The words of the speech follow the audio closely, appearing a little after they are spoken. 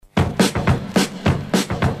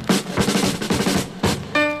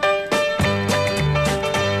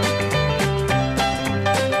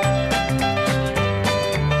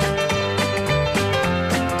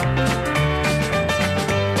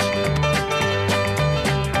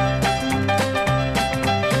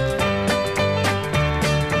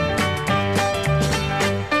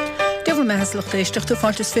Maslach leisteach tú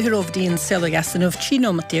fáiltas fihiróhdín sela gasan of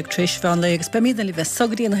Chinomatíag tríis bhean legus be míad li bheith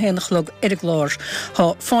sagríon na héanachlog ar a glár.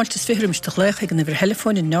 Tá fáiltas fihirimsteach lecha ag na bhar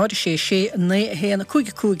telefónin náda sé na héana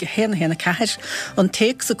cúige héana ceir an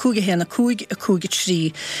teach sa cúige héana cúig a cúige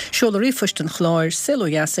trí. Seola rifuist an chláir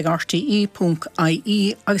sela gas ag rti.ie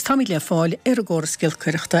agus tá le fáil ar a ggóra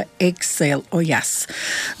scilcuireachta ag sel ó gas.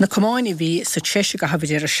 Na comáinna bhí sa teise go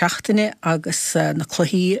hafidir ar a seachtaine agus na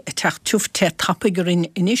chluhí a teach tuft te tappa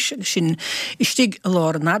gorin inis sin istig a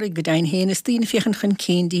lár nára go dain héana tína fiochan chun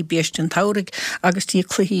céndí béistin tárig agus tí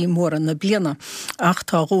chluhí mór an na bliana. Ach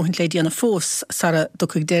tá róhan le díana fós sara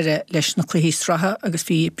docuig deire leis na chluhí stratha agus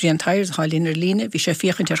bhí Brian Tyres hálín ar lína, bhí sé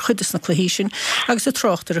fiochan ar chudas na chluhí sin agus a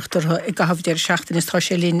trochttarachtar i gahabhd ar seachtain is tá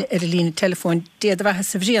sé lín ar a lína telefón déad bhethe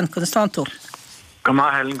sa bhríon chun stantó.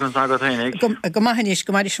 Gomahel gon sagad heinig. Gomahanis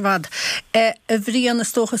gomaris vad. A bhríon na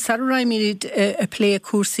stócha sarraimid a plé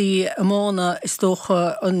cuasaí amóna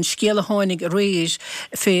stócha an scéala hánig réis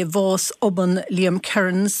fé bhás oban Liam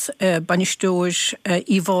Kearns banistóir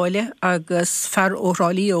íháile agus fear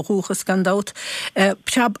órálaí ó rúchas gandát.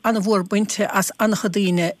 Preab anna bhór buinte as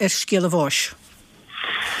annachadíine ar scéala bháis.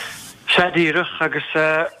 Sédíirech agus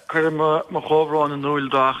chuir mo chóbhrán an núil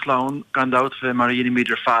dách lán gandát fé mar 1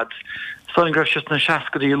 míter fad. Stoin grafist na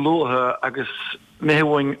seacadaí luatha agus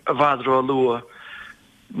méhaing a bhadrá lua.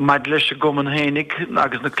 Maid leis a goman hénig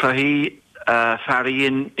agus na cluhí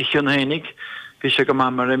fearíon i chion hénig. Bhí sé go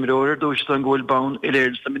mar imiróir dúis an ghfuil bán i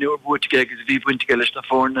léir sa miniúr bútige agus bhí buintige leis na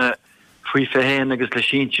fórna faoi fehéin agus le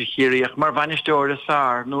síntse chéiríoch. Mar bhainisteoir is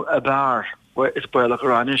fear nó a bear is builach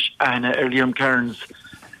aránis aine ar Liam Kearns.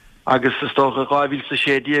 Agus is tócha gáhíl sa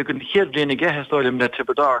sédí an chéadléna gheithestáilim le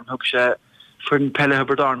Tiberdar thug sé fun pelle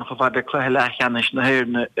Heberdar noch bhd le cluthe lechanis na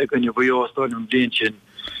héirne a gonne bhjóáin an bblion sin.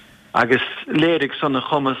 Agus léirigh sanna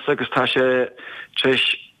chumas agus tá sé tríis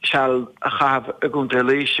seall a chahabh a gúnta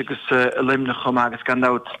léis agus a limna chum agus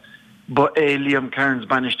gandát ba Liam Kearns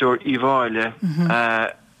bainisteoir íháile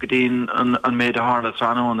go dtíon an méid a hála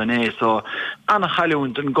tránón in é, so anna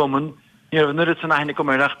chaúint an goman, níor nuir san aithna go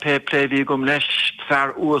marach pléhí gom leis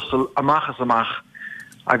fear úsal amachchas amach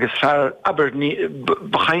agus fear aber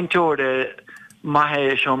bechainteoir de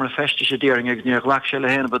maithe seomra feste sé déing ag níor ghlach sé le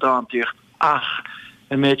héana badámtíoch ach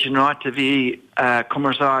a méid ráte bhí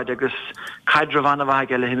cumarsáid agus caidre bhana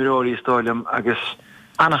bhaige le himiróí stáilm agus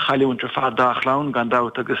anna chaúntar fad dachlán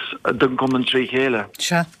gandát agus dun cuman trí chéile.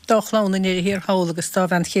 Se dachlán in hir haul agus tá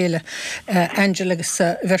bhain chéile Angel agus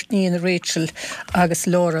Vertnín Rachel agus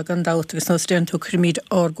Laura gandát agus nó stúntú crimíd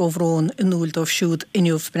ar góhrón in núil dómh siúd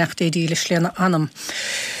inniuh bneachta díle sléna anam.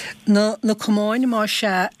 Na comáin má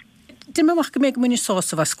se Din meach go méid muine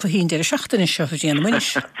sása bhas chluhín deir seachtain seo déana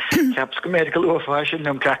muis. Ceaps go méid go luáisisin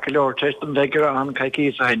am cracha leir teist an bheitgur an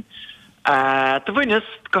caiicísain. Tá bhuinas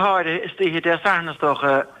go háide is títhe de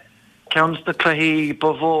sarnastócha ceannas na chluhí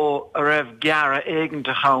bhó a raibh geara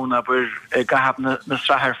éigeanta chána bur gahab na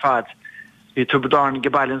strathir fad. Bhí tubadáin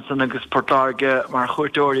gobailin san agus portáge mar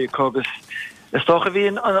chuirtóirí cogus. Is tócha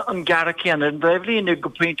bhíon an geara céanna, bheith líonna go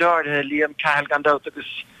pointáirthe Liam Cahill gandát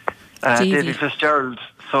agus David Fitzgerald.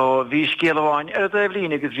 So bhí scéalháin ar a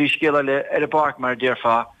bhlín agus bhí scéala le ar a barc mar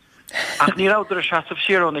dearfá. Ach ní áidir a seaamh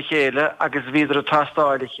siarón na chéile agus bhíidir a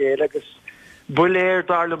tastáil a chéile agus buléir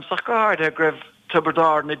darlam sa gáde go raibh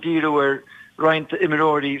Tiberdar na díúir roiint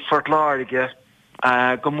imiróí fortláige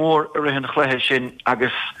go mór a rihan chléthe sin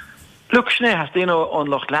agus lucsné has déanú an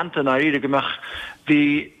Loch Lantern a ide goach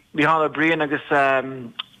bhí hána Brian agus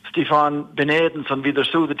Stefan Beneden san bhíidir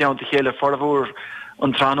súda deanta chéile forhúr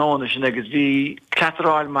an tránóna sin agus bhí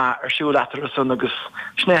cleatáil má ar siú letar san agus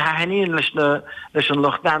sné hahaíon leis an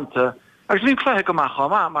Loch Lantern. Agus bhín chléthe go má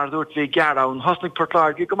mar dúirt bhí gearra an hosnig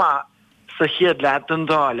portláige go má sa chiad le den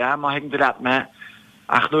dáile má hiag de leat me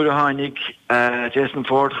ach nuair a tháinig Jason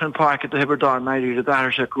Ford chun páice a Heberdar meidir a dair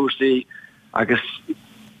sé cuasaí agus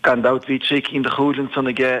gandát bhí trícín de chúlann sanna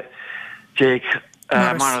ige Jake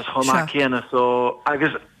maras chomá chéana so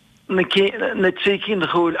agus na trícín de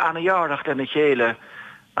chúil anna dhearach le na chéile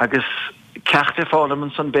agus ceachta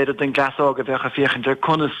fálaman san beidir den glasága bheith a fiochantar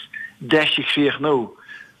conas deisig fioch nó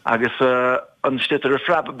agus an stitar a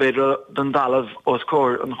frabba beidir den dalamh os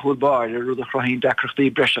cóir an chúlbáir rud a chrohín decrochtaí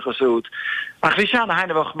breisach a súd. Ach bhí seanna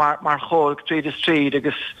hainebhach mar chóil tríd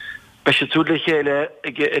agus be sé túd le chéile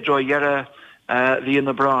i droi dhearra hí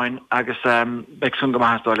na Brian agus beag sun go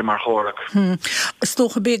maithastáile mar chórach.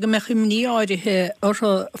 Stócha béga meach imní áirithe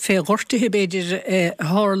ortha fé ghortathe beidir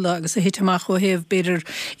hála agus a hitamach ó héh beidir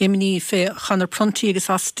imní fé chanar prontaí agus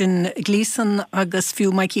astin glísan agus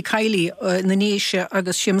fiú Mikey Kiley na néise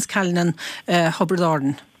agus Seamus Callanan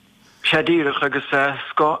Hubbardárden. Sé díirech agus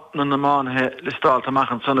scá na mánathe le stáilta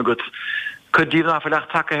amach an sanna gut Cudí na fach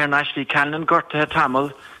take ar naisví canan gortathe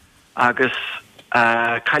tamil agus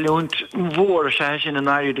caiúnt mhór se sin an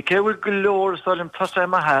áir de cehfuil go leor stolim tosa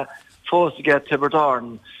maithe fósaige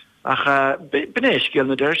Tiberdarn ach benéiscéal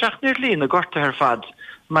na deir seach níor líon na gortathe ar fad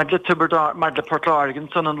mar le Tiberdarn mar le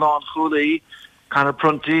Portláirgin san an lán chulaí Canar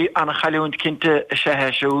pruntaí anna chailúint cinnte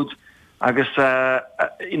sethe siúd agus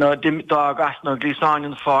dag asna glísáin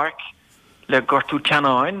an farc le gortú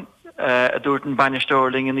ceanáin a dúirt an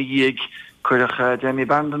bainisteoirling in na dhéag chuireach Jamie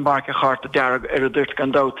Vandenberg a chart a dearg ar a dúirt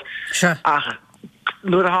gan dát. Ach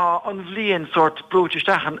nuair a an bhlion sort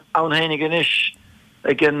brúteisteach an hénig an isis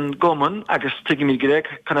gin goman agus tuigi mí greg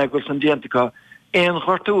can ag bhfuil san diantacha éon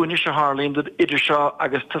chortún is a Harlín idir seo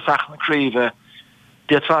agus tasach na críomh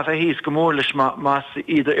Diet fa hís gomórlis mas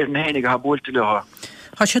idir ar na hénig ha búlta leha.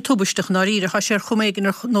 Tá sé tubisteach ná ríre ha sé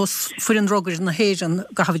chumégin nós furin rogur na héan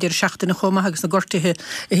go hafidir seachtainna chuma agus na gortathe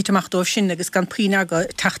hitteachtóh sin agus gan prínaga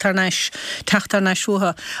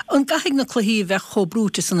teachtarnasúha. An gaigh na chluhíí bheith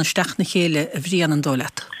chobrúta san na steach na chéile a bhrían an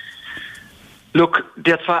dólat. Look,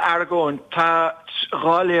 diet fa aragón tá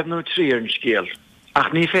ráléh nó trí ar an scéal.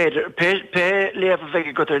 Ach ní féidir pe léh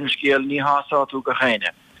bheith go ar an scéal ní hásáú go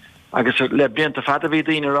chéine. Agus le blianta fada bhí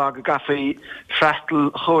daoine rá go gafaí freistal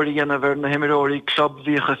chóirí anamhar na himiróí club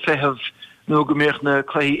bhíocha feheh nó go méoch na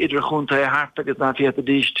chluí idir chunta a hart agus ná fiad a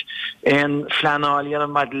díist éon fleanáil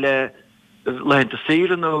anam mar le lenta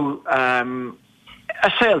síre nó a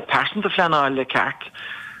saoil persanta fleanáil le ceart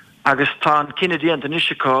agus tá cinenne díanta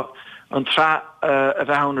nisisicá an tra a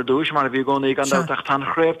bheithnar dúis mar a bhí gcónaí an dáach tá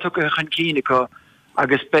chréibh tucha an cínicha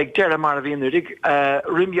agus beg deire mar a bhíon rig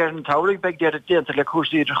rimgear an táirigh beg deire déanta le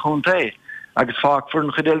cuasaí idir chunta agus fág for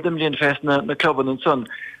an chudéildum líon fest na cluban an son.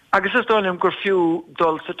 Agus is dóim gur fiú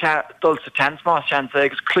dul sa tensmás seansa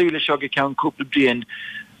agus clíle seo go ceann cúpla bliain.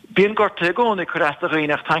 Bíon gorta gcónaí churéasta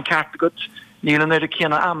riach tá ceart agat níl an ar a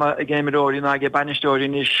chéanna ama a ggéimiróí ná ag bainisteoirí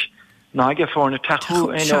níos ná ag fórna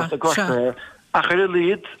taú éá a gorta a chuir a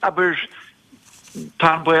líad aber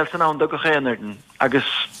tá buil san an do go chéanarden agus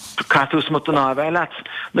catús mu an ábheith leat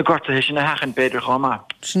na gortathe sin na hechan beidir chomá.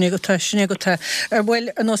 Sinné go tá.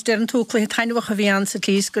 Bhfuil an os dean túcla tainehcha bhíán sa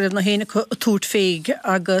lís go raibh na héna túirt féig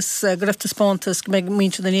agus go raibh spántas go méid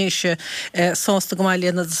míse den éise sásta go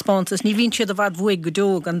maiile na spántas. Ní bhín siad a bhd bhuaig go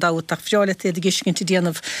dóg an dáach fiála a giscinnta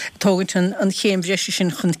déanamh tógant an chéim bhreisi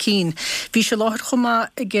sin chun cín. Bhí se láthir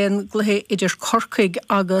chumá gin gluthe idir corcaig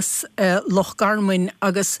agus Lochgarmain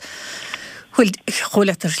agus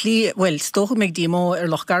choletar slí well stocha meid dímó ar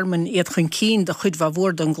Lochgarmain iad chun cín de chud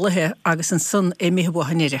bhór an gluthe agus an sun é méthbú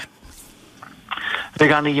hanire. Bhí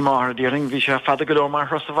gan í mar díring bhí sé fada go mar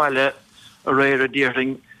Rossahile a réir a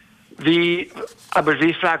díring. Bhí aber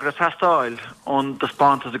bhí freigra testáil ón de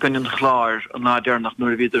spántas a gunn chláir an ná dearnach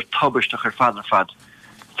nuair a bhíidir tubisteach ar fad.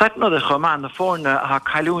 Seit nó a chomán na fórna a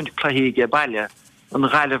chailúint chluhíige baile an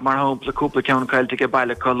gaiileh mar hapla cúpla ceann cailte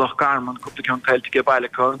baile có Lochgarmain cúpla ceann cailte baile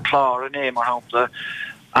có an chlár an é mar hapla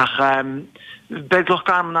ach beg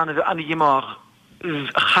Lochgarmain anna dhéimeach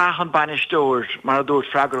chachan bainisteoir mar a dúirt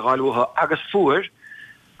freigur gáilútha agus fuair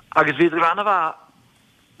agus bhíidir anna bheith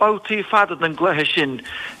bátaí fadad an gluthe sin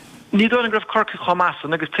ní dóna an gribh corca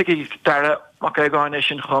chomásan agus tuigh deire mac é gáine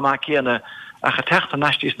sin chomá chéana a cha teachta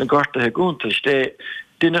naistís na gortathe gúntais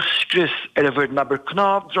Dinach scris a bhir na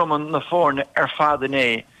knáb droman na fórne ar fad in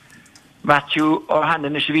é. Matthew ó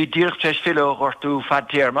hanan is bhí díirchtéis filo gortú fad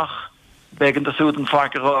téarmach, began de súdan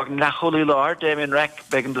farcarágan le cholí lár, Damien Rec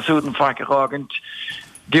began de súdan farcarágant.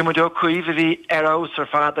 Dímodó cuiomh a bhí arás ar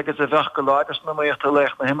fad agus a bheith go lágus na maocht a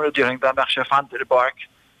leich na himar díring dan bheith sé fanta a barc,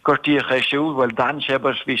 gortíoch é siú, bhfuil dan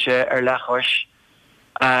sebars bhí sé ar lechos.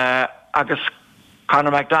 Agus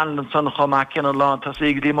Conor McDonald an son chomá cin an lán tá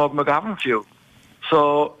sig dí móg me gavan fiú.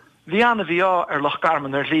 So bhí anna bhí ar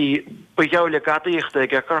Lochgarmain ar lí beáile gadaíochta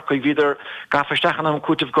ag corcaigh bhíidir gafastechan am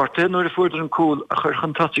cútah gorta nuair a fuidir an cúil a chur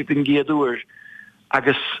chun tosaigh den géadúir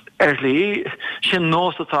agus ar lí sin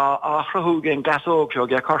nóstatá áthrathúga an gasóg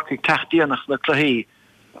ag corcaigh teachtaíanach na chluhíí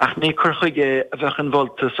ach ní chuchuige a bheith an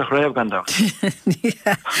bhilta sa chréibh gandá.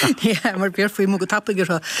 Ní, mar bear faoi mú go tappagur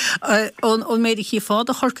ón méidir chí fád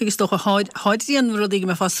a chorcaigh is dócha háidíon rudaigh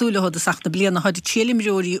me fásúla a seach na bliana háid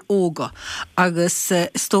chélimróí óga agus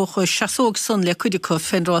stócha seasóg sun le chuidecha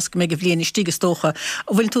fénrás go méid go bbliana stígus tócha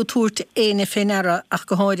a bhfuil tú túirt éine féinara ach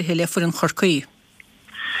go háirithe le fuair an chorcaí.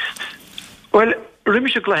 Well,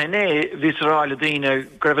 Riimi se gléinné víráile daine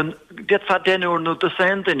gribhann dit fa denúir nó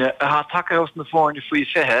dosan duine a há takeos na fórne faoi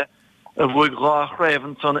fethe a bhfuil rá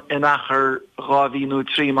chréibhann son in achar ráhíú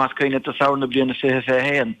trí más chuine a saona bliana fethe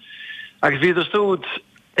héan. Agus bhíidir stúd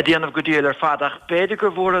a déanamh go déal ar fadach beidir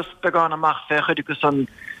gur bhóras beáin amach fechuide go san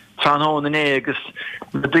Tránhón in agus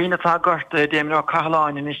na dtíine tá gorta déimrá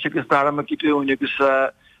caháin in isagus dar a gibún agus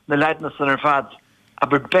na leidna san fad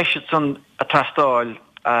aber beisiid san a tastáil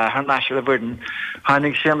haar nasir a bhden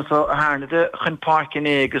hánig sem so a háne chun park in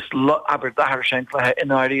agus aber dahar sin le in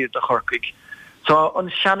áír de chorcuig. So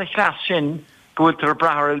an sena chlas sin goiltar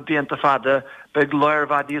brahar bíanta fada be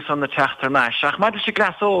leirhadí san na teachtar nás. Ach mar se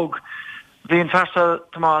glas óg hín fersa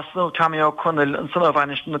Tomás nó Tamio Cunnil an san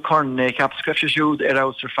bhainish na cornné cap scriptúd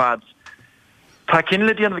aus fad. Tá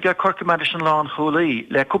cinle díana bh corca mar an lán cholí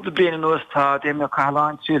le cúpla bliana nuas tá déimna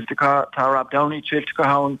caháin tríilta tá Rob Downey tríilta go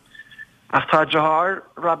hán ach tá Jahar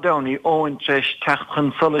Rob Downey óin treis techt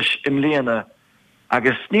chun solis im léana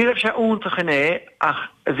agus níireh sé úntach inné ach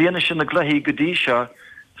a bhíana sin na gluhí go dtí seo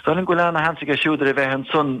Stalin go lena hansa a siúdar a bheith an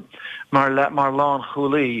sun mar lán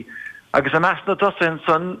cholí agus a measna dosin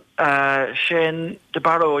sun sin de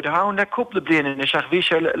baróid a hán le cúpla bliana is ach bhí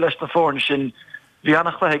sé leis na fórne sin bhí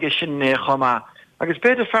annach leige sin né chomá. Agus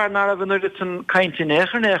beidir fear nar a bhn an caiintin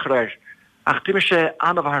échar ach tí sé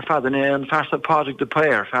anmh haar fadan an fersa Pádraig de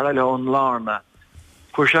Péir fer le ón lána.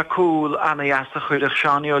 Cuair se cúil anna heasta chuideach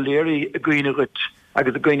seáí ó léirí a gcuine gut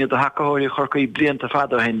agus a gcuine de hacaóirí chorcaí blianta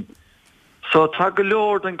fada hin. So tá go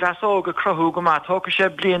leor an glasóg a crothú go má tóca sé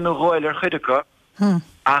blian nó ghóilir chuidecha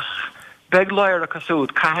ach beg leir a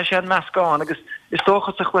cosúd caithe sé an meascáin agus is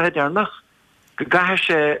tóchas a chluhead dearnach go gaithe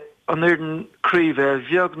sé an nuirden críomh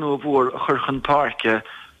bheagnú bhór a churchan parke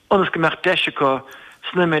onas go meach deisiá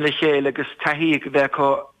snimile chéile agus taí go bheitá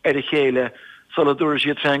ar a chéile sola dúir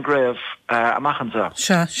siad féin gréibh amachchansa.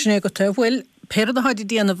 Sné go te bhfuil péad a háide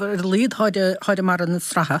déanamh ar líad háide mar an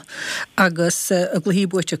stratha agus a gluhí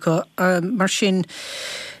buite go mar sin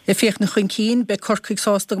I féch na chun cín be corcaigh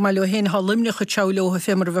sásta go maiile hen há limne chu teolóha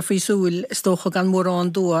fémar a bheith frísúil stócha gan mór an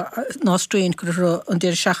dua ná strain gur an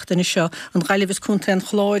déir seachtainna seo an gaiilehs cúnta an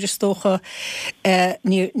chláir stócha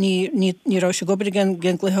ní rá se gobar gan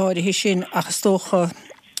gluthir hí sin ach stócha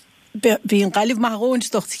bhí an gaiileh marróin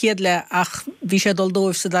stocht chéad le ach bhí sé dul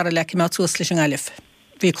dóibh sa dar le má tús leis an gaiileh.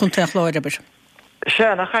 Bhí cúnta an chláir aber.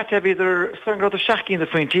 Se nach chaite beidir san grad a seachcín de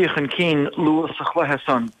fointíchan cín luas a chluthe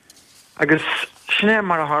san. Agus sné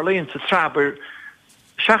mar a Harlíonn sa traber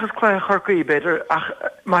seachas clé chorcaí beidir ach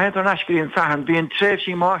má hen an eiscií an sahan bhí an tréimh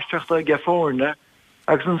sí máisteachta ge fórne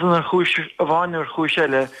agus an san chúis a bháinir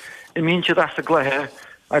chúiseile I mín siad as a gluthe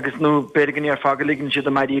agus nó beidir gan ar fága ligann siad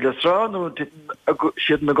a maidílas rá nó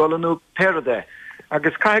siad na golanú péiride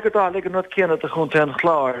agus cai go dá ligan nó céanna a chunta an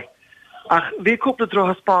chláir ach bhí cúpla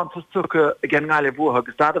drocha spáintas tucha a gin gáile butha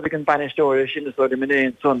agus dá bhí an banistóir sin is óir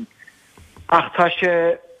minéon son ach tá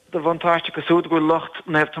sé de vantáiste go súd go locht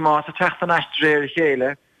nef Tomás a techt an eistréir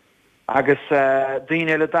chéile agus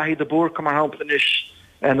díine le dahí de búr mar hamplan is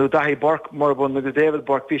nó dahí bork morbun agus David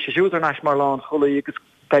Bork bhí sé siúd ar neis mar lán chulaí agus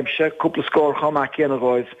daimse cúpla scór chomá céanna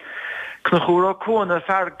bháid. Cna chórá cóna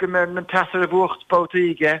fear go mar na tesar a bhuacht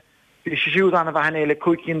bátaíige bhí sé siúd anna bheith le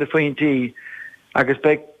cúicín de faointí agus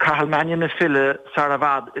be cahalmanian na fille sar a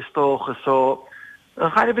bhd is tócha so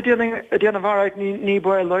chaile be déanana bhráid ní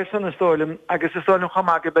buil leis an stólim agus is stóilm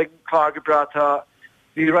chomá go be chlár go brata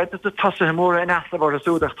bhí ráid a tosa móra in asla bhar a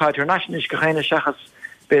súdach táidir nationis go chéine seachas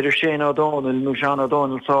beidir Shane O'Donnell nó Sean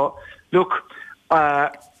O'Donnell so look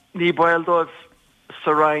ní buil dóibh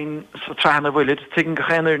sa rain sa trena bhfuilid tuigin go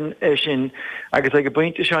chéanir sin agus ag go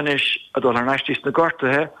buinte seanis a dul ar neistís na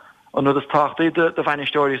gortathe an nó is táchtaí de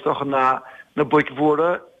bhainisteoirí dochan na buic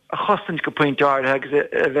mhóra a chosint go pointar agus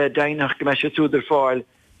a bheith dainach go me sé túidir fáil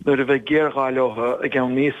nuair a bheith géargáileotha a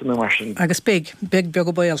gceann níos an marsin. Agus beg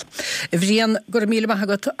go bail. I bhríon gur míle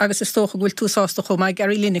maithagat agus is tócha bhfuil túsásta chomh maid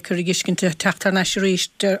garí lína chu giscinnte teachtar na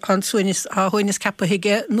ríist an suinis a chuoinis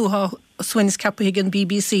cappahiige nó suinis cappahiige an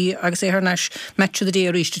BBC agus é nes metru a dé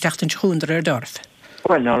a ríiste teachtain chuúndar ar darth.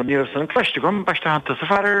 Well, no, níor san cleiste gom baistanta sa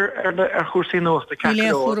far ar chósaí nósta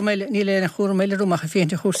Níle na chóirméile rúmach a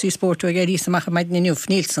féinte chósaí sportú a géirí samach a maidna Nniuh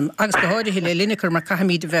Nílson agus go háirí le linecur mar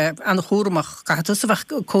cahamíd bheith an chóramach caitú sa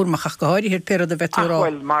bheith chóramach go háirí hir péad a bheitúrá.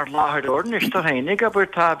 Well, mar láthir ornis tá hénig a bur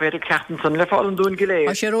tá beidir ceachtan san le fáil an dún goléir.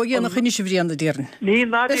 A sé róí nach chuine sé bhrí an na déirn. Ní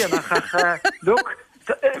náíach look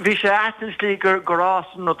Bhí sé etanslí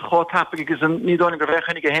gorásan nó chótapa agus ní dóna go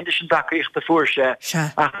bheitchanig go hendir sin dacaíocht a fuairse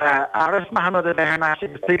aras mahanana a bheith ná sé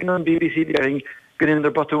an BBC dearing go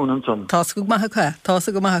idir batún an son. Tá go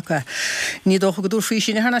maithacha. Ní dócha go dúr frí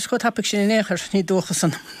sin hena chótapa sin éair ní dócha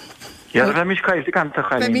san. Ja, bheit mis caiith ganta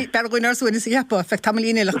chaine. Bergóin ar súna sa hepa fe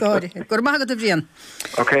tamlíine le gáir. Gur maigad a bhríon.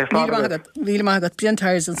 Bhíle maigad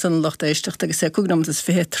bríontáir an san lochta éisteach agus sé cúgnam is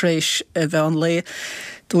fé trééis bheith an le.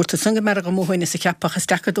 Dúirta sunga mar go móhaine sa ceapach is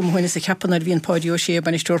decha do móhaine sa ceapan ar bhíon páidío sé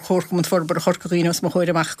ban istúr chórcum an forbar a chorcaínos mo chuir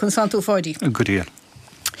amach chun san tú fáidí. Goíon.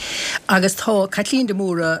 Agus tá Catlín de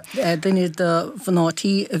Móra duine de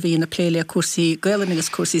bhanátí a bhí na pléile cuasaí gaelan agus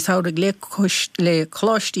cuasaí saoirigh le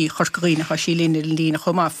chláistí chorcaína a sí lína lína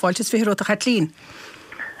chomá fáiltas fihir a Catlín.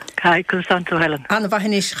 Cai Constanto Helen. Anna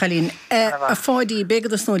bhahanis Chalín. A fáidí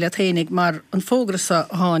begad a snúile thénig mar an fógrasa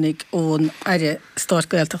hánig ón aire stát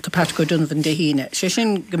gaeltacht a Patrick Donovan de híine. Sé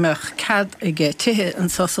sin gomach cad ige tithe an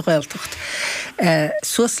sosa gaeltacht.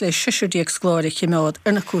 Suas le 60 sglóir chimeád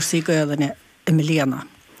arna cuasaí gaelanna i Miliana.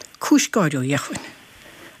 Cúis gáideó dheachhain.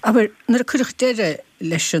 Aber nar a cuireach deire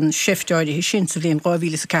leis an sefteáide hí sin sa bhíon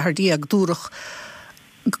 2014 ag dúrach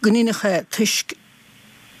gnínacha tuisc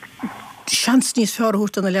seans níos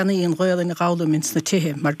fearút an na leanaíon Gaeilge na gála mins na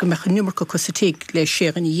tithe, mar go mecha numarcha cosatíigh le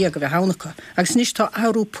ségan í dhéag a bheith hánacha. Agus níos tá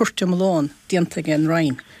áhrú puirte Mláán dianta gan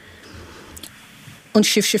Rhein. An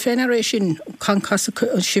sibse féin éis sin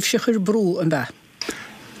an sibse chur brú an bheith.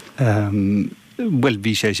 Well,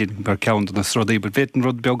 bhí sé sin bar ceann na srodaí, bar bhéan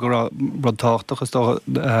rud beag rud táchtach is tá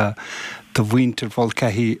bhaintear fáil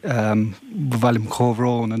cehí bhhailm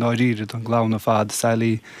chomhrón an áiríre an glána fad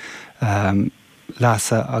saolaí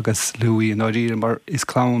Lasa agus Louis an áiríre mar is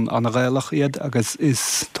clán an a ghailach iad agus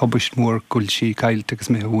is tobaist mór gúilsí caiilte agus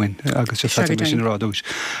mé bhain agus sé feitim sin rádúis.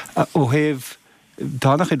 Ó héh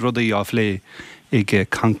dánach iad rudaí áf le ag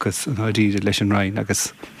cancas an áiríre leis an Rhein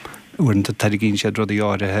agus uairnta tairigín sé rudaí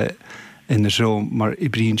áirithe in ró mar I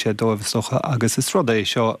bríonn sé dómhastocha agus is rud é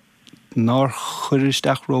seo ná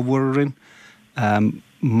chuiristeach róhhuirin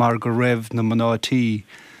mar go raibh na manátí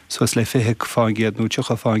sos le fithe fáingéad nó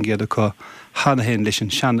tucha fáingéad acu hana hen leis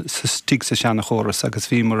an stig sa seanna chóras agus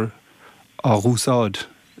bhí mar á rúsáid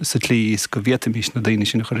sa tlís go bhétamís na daine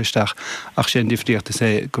sin chuiristeach ach sé difríochta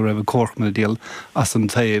sé go raibh córchman a díal as an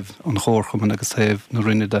taobh an chórchaman agus taobh na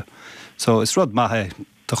rinneide. So is rud maithe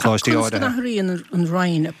tá chláistí áide. Chun nathraíonn an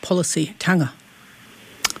Rhein policy teanga.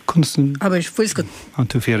 Constant. Aber fuilscot. An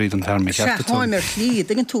tú féiríad an termí. Se háimar líad,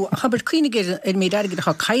 dagin tú, a chabar cuinigir méid airgid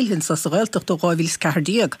a cailhinn sa gaeltacht ó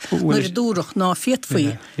 2014 nuair a dúrach ná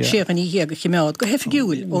fiatfaí ségan í dhéag a chimeád go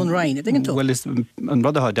hefigiúil ón Rhein, dagin tú. Well, is an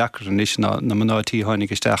rud a dachar an is na manátí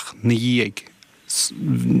hánig isteach na dhéag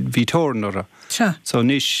hí tórnara. So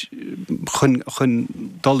níos chun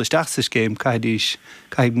dolisteach sa céim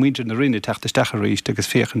caiid muintear na rinne teachta stacharíist agus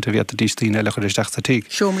féchan a bhéad a dístín eile chuir isteach sa tíig.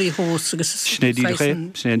 Siomlí hós agus Snédí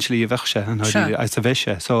sné slí a bheise an as a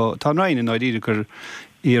bheise. So tá Rhein in áidíre gur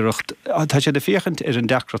íirecht tá sé de féchant an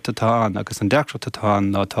decrat atáin agus an decrat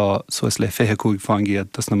atáin ná tá suas le fithe cúig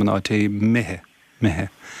fáingéad das na manátí methe.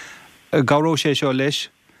 Gáró sé seo leis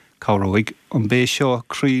cáróig an bé seo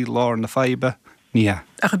crí lár na faibe ní.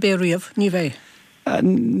 A go béíomh ní bheith.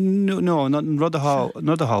 No, rud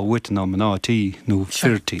a wit ná manátí nó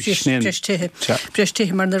firtí.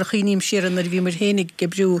 Prestithe mar nar chiníim séan ar bhí mar hénig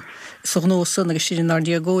gebrú nó san agus sin ná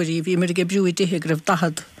diagóirí, bhí mar gebrú I dithe gribh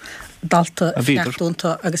dahad dalta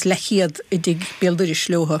nechtúnta agus lechiad I dig bealdidir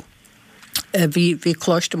slóha. Bhí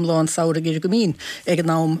chláiste Mláán saoirigh ar go mín ag an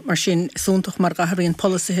nám mar sin súntaach mar gathraíonn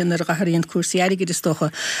policy hin ar gathraíonn cuasaí airigid is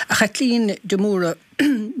stocha. A Catlín de Móra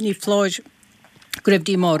ní fláid go raibh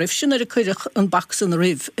dí mar if sin ar a cuireach an bach san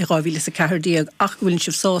rih I 2014 ach bhfuiln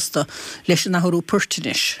sibh sásta leis an nathú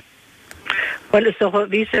puirtinis. Well, is toch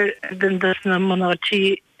wieser den na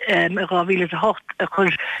manátí a 2008 a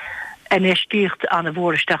chur en sticht aan de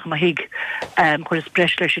woordstach ma hig chur is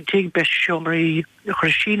breslech tig bes shomri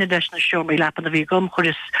chursine des na shomri lapan vi gom chur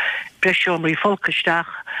is bres shomri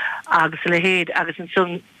folkestach agus le head agus in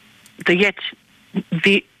son de jet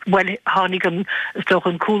vi well hanigen is toch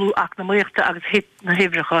een cool ak na mochte agus hit na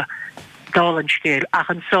hevrige dalenskeel ach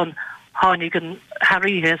en son hanigen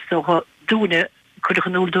Harry is toch doene kude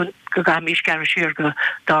genoel doen gagamisch garageur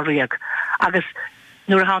dariag agus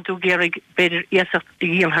nuair a tú gérig beidir iasach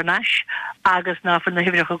díal haar nas agus ná fan na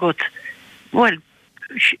hifrich a got well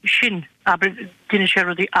sin aber dinne sé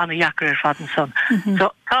rudi anna jakar faden son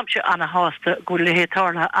so kam se anna hásta go le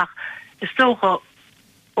hétarla ach is stocha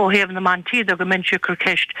ó hefn na man tíad a go mense kur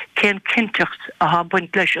kecht cén kintucht a ha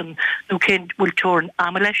buint leis an nó cén bhfuil torn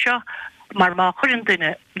am leis mar má churin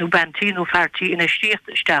duine nó bantí nó fartí in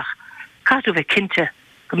stichtsteach catú bheith kinte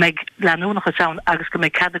go meid leanúnacha saon agus go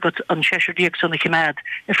meid cadagat an séisirdíag sanna chiméad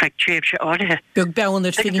effect tréimh se áirithe. Beag beann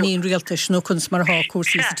ar figaníon rialtas nó chun mar há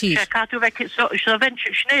cuasí sa tír. Catú bheith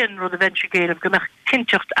snéan rud a bhaint géalamh go meid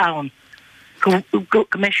cinteocht ann go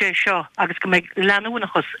meid sé seo agus go meid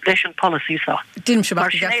leanúnachas leis an policy sa. Dím se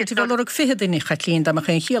bach gafa bhil org fihe duine Catlín da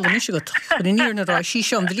chéan chéala is go. Chun níor na rá sí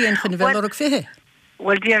seo an bhlíon chun bhil org fihe.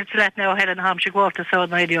 well dear to let now Helen Hampshire water so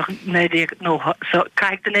no so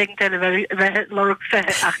kaik den egen tell lorg fe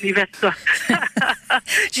ach ni vet so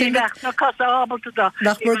sin no cost able to da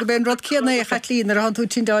nach morgen ben rot kena e chatlín han tú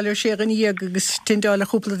 $10 sé an í agus $10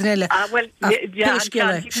 chúpla denile well yeah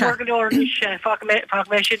morgan or fuck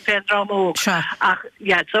me sin pen drama ach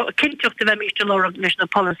yeah so kintucht de me to lorg national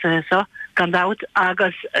policy so gan out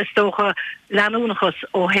agus stocha lanúnachas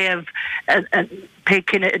ó hef pe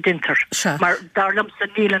kinne dinter maar daarlam sa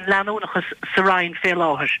nílan lanúnachas sa rein fé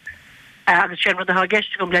láhar agus sé de ha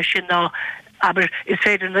gest gom lei sin ná aber is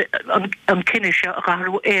féidir an kinne se a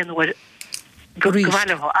garú éanhar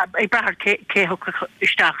I brahar cého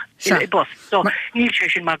isteach i bos so níl sé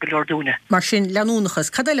sin mag leordúne mar sin leanúnachas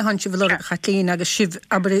cadile han si bhil chatlín agus sib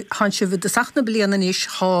aber han si de sachna bliana is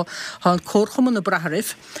há córchomman na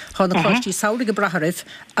braharif há na chlátí saoige braharif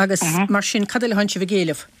agus mar sin cadile han si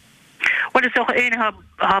bhgéileh Well is ook een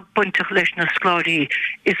ha buntig leis na sklóí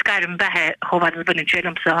is gaim bethe chovad bin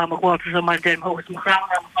chelum sa ha water so mar dem hos ma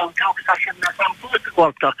na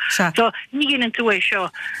so ní in tú seo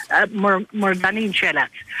mar danin chelat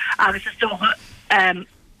agus is toch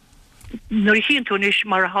no hin tú is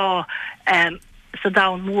mar ha sa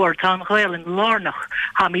down mór tá ghail in Lárnach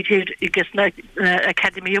ha mi gus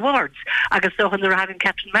Academy Awards agus so an having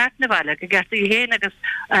Captain Martin Valley agus í hé agus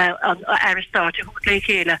an Aristarch hu lé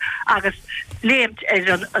chéile agus léimt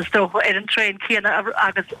an stoch an train chéna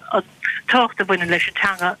agus tácht a bune leis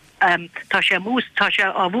tanga tá sé mús tá sé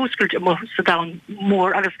á bhúskult sa down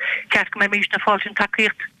mór agus ce me mís na fáin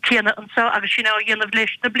takeíocht chéna an so agus sin á dhéanamh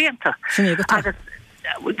leis na blianta agus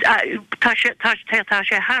tá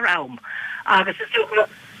sé harám agus is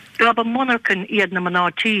gab a monarchan iad na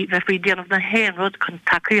manátí bheith déanamh na héanrod chun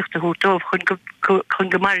takeíochtta hútómh chun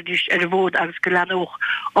gomaridis ar a bhód agus go leanóch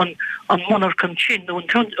an monarchan sin nó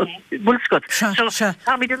an bhulscot. So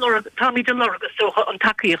tá mí de lorgus socha an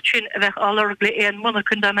takeíocht sin a bheith álorg le éon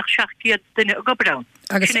monarchan danach 7 duine a gobrán.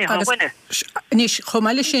 Níos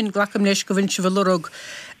chomáile sin glacham leis go bhain si bh lorg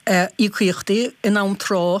ícuochtaí in am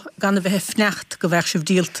trá gan a bheith fnecht go bheith sibh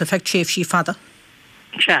díalta feich séf sí fada.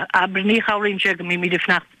 Ja, aber ní charin je mi de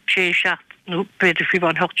fnacht sé no Peter fi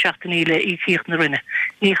van hochtchachtile I kicht na rinne.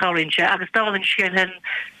 Ní charin agus dalin sé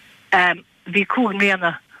hen vi koen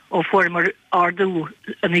mena ó former ardú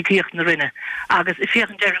an I kicht na rinne. Agus I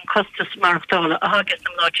féchen der an kostas marktale a haget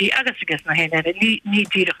na manátí agus ges na hen ní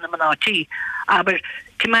dierech na manátí. Aber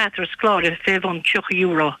kimeter sklare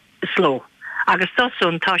 €5 sló. Agus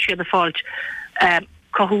tasun tá sé de falt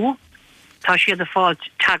kahu. Tá sé de fád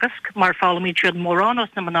tagask mar fálamí siad mórános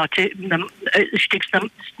na manátí stig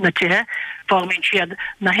na tithe fálamín siad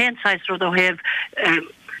na hensáis rud ó heh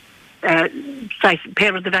pe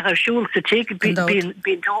de bheith arsúl sa tí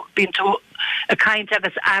bín tú a kaint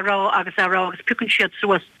agus agus pukunn siad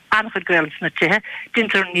suas anfagréils na tithe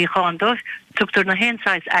dinter ní chándóh tutar na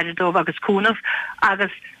hensáis adóh agus cúnamh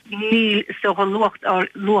agus ní so lucht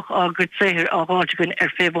águr séhir á bháiltegann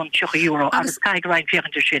ar €5 agus caiig rain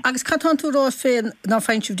fiantar sin. Agus catán tú rá féin ná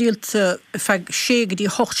féin tú díalt feag ségadí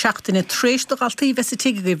hochtseachtainna tréiste altaí bheits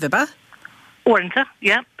tiige go ba? Orintanta,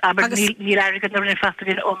 ja, aber ní airgad na rinne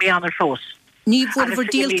fastagin ó mianar fós. Ní bhfuil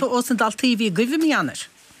díalta os an daltaí bhí go bh mianar?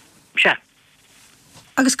 Se.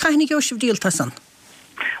 Agus caiinnig go sibh díalta san?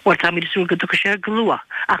 Well tá mí súga do sé glua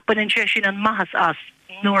ach ban sé sin an mahas as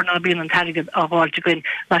nóir ná bíon an tarigad á bháilte goin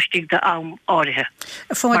leistíigh de am áirithe.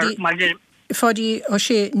 Fádí ó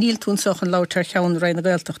sé níl túnsoch an látar cheann rein na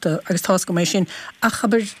gailteachta agus tá go mé sin a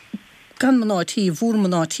chabar gan manátí bhúr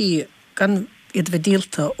manátí gan iad bheith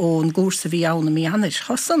díalta ó an gúrsa bhí anna mí anir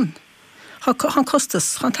hasan. Han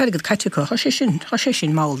costas han tarigad caiitecha há sé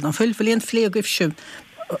sin máil ná fuil bhfuilíon flé a gibse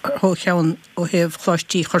ó cheann ó heh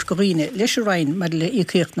chláistí chorcoíine leis rein mar le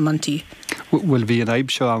íchéocht na mantí. Bhfuil bhí an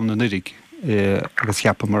aib seo an na nurig agus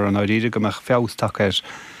cheappa mar an áíide go meach féostach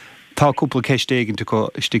tá cúpla ceistéiginnta go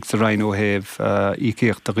stig sa rein ó heh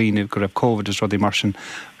íchéocht a riine go raibh COVID is rudí mar sin,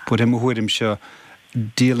 bud thuirim se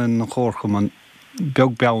díalann na chórcham an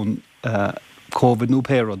beag beann COVID nó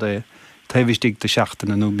péra é tahístig de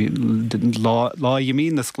seachtainna nó lá mí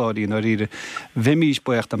na sláí an áíide bhimís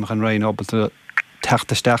buocht am an rein ábalta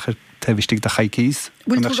techtaisteachar tahístig de chaicís.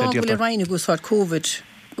 Bhfuil tú ráhfuil reine gúsáir COVID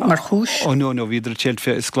mar chúis? Ó nó viidir tilt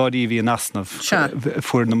sláí hí nasnamh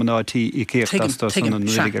fuair na manátí I céchttas an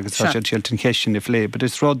nuig agus tilt an ceisisin I phlé, but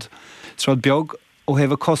is rod beag ó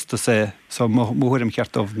heh costa sé so móhuiim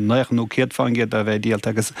ceartmh nó céad fangéad a bheith díalt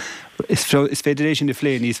agus is féidiréis I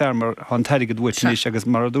phlé níos fermar an teirigad bhuiis agus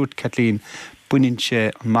mar dút Catlín buinn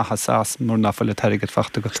sé an maithas mar nafuil teirigad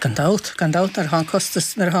fachta go. Gandát ar há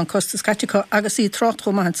costas caiitecha agus í trácht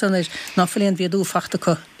go maithan sanir nafuilíon bhíadú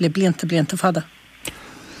fachta le blianta fada.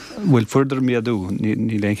 Bhfuil further méadú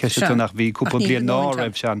ní le cheiste tú nach bhí cúpla bliain ná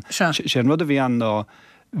raibh sean. Sé rud a bhí an ná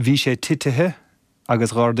bhí sé titithe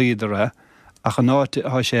agus gádaíidirre ach an náit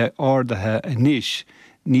há sé ádathe níos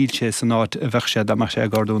níl sé san náit a bheith sé amach sé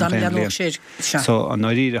gáúna léon. So an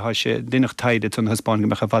áíre há sé duach taide tún Hispáin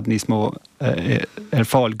mecha fad níos mó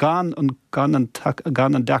fáil gan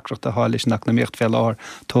an decrocht a hális nach na mécht fel ár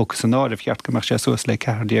tógus san áir fiart goach sé suas le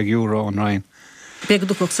 €40 an rain.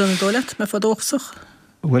 Begadú san dólet me fad ósach?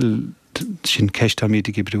 Well, sin ceist míid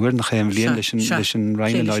i brúir nach chéim bblion leis an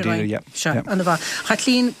rain áidíire. Anna bha.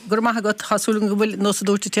 Chalín gur maithe go hasúlan go bhfuil nó a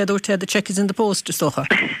dúirta teadúirta a check is in the post stocha.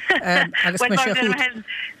 Agus me sé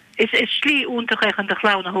Is slí úntaach an de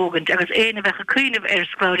chlána hógant, agus éana bheith a cuiineh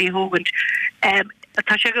scláirí hógant,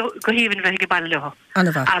 tá sé go híhann bheith go bail leha.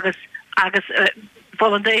 Agus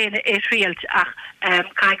bhil an déana éríalt ach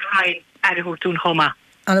caiic airthú tún chomá.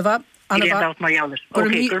 Anna bha. Gur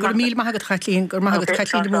míl maigad chatlín gur maigad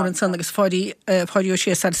chatlín mór an san agus fáidí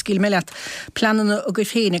sé ar scíl meile. Plananna a go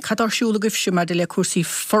féine, cadarsúla gofse mar de le cuasaí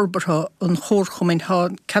forbartha an chórchominn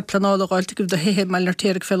há cad planála gáilte go de héhe me ar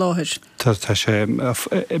téireg fel áthir. Tá sé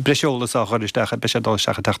breisiolalas á chuiristeach be sé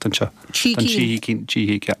dáisteach a tatan seo.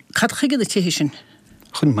 Tíhí. Cad chuigad a tíhí sin?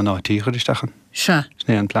 Chun man átí chuiristechan. Se.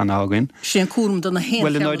 Sné an plan ágain. Sé an cuam donna héan.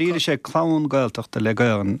 Well, in áiríre sé clán gailteachta le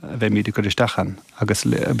gaán a bheith míad chuiristechan agus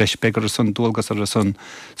beis begur san dúlgas ar san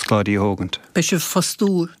scládaí hógant. Beis sé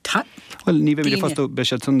fostú. Well, ní bheith fostú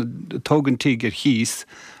beis sé tógantí gur híos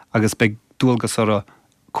agus beag dúlgas ar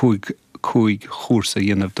cúig chósa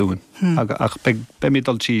dhéanamh dúin. Ach be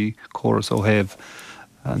mídaltí choras ó héh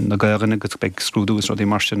na gagan agus beag scrúdús rodí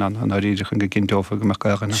marsin an áiríre chun go gintófa go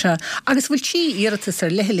gagan. Se. Agus bhfuil tí iartas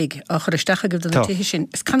ar lehélig a chuiristecha go donna tíhí sin.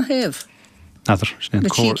 Is can héh? Nadidir,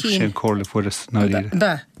 sin cóirla furas náiríre.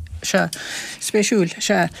 Ba, se. Spéisiúil,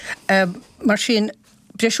 se. Mar sin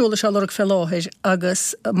breisiúla se lorg fel áthir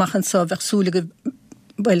agus machchan sa bheithsúla go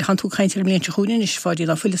Well, han tú chaintir mléint se chuúin is fáidí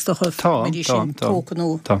a fulistocha medí sin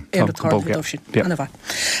tócanú ar sin.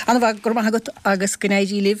 Anna bha gur maithagat agus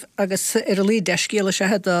gnéidí liv agus ar a lí deiscéala se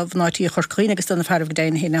a bhnáití chorcaín agus anna ferbh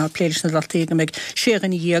déin héna pléidir na daltaí go meid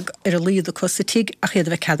ségan dhéag ar a líad a cosatíigh a chéad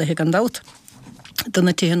bheith cadaithe an dát.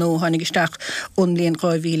 Donna tíhanú hánig isteach ón líon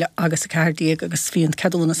gáhíle agus a cardíag agus bhíon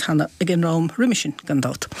cadúnas hana a gin rám ruimisin gan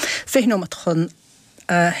dát. Féhnómat chun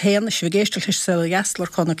héan is vigéistel is sel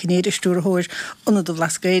jaslar kann Canadian stúrhóir under de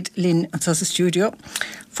Lasgate lin an sa studio.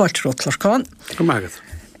 Fortrot Lorcan. Gomagat.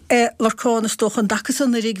 Lorcan is toch an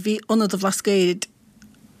dakesan rig vi under de Lasgate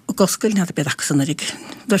goskil net be dakesan rig.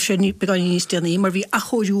 Da sé ní began níos déna mar vi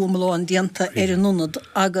achoú amláin dianta ar an nunad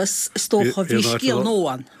agus stocha vi skiel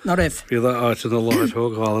nóan na raibh. Bhí áit an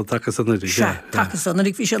láthógála dakesan rig. Dakesan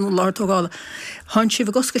rig vi sé an láthógála. Han si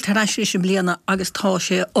bh goskil tarráisi sem bliana agus tá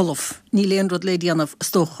sé Olaf. Ní léon rud lédianamh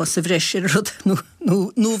stocha sa bhreis ar rud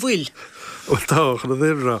nó bhfuil. Tá chu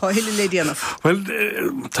dhérá. Tá hiile lédianamh. Well,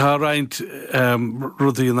 tá raint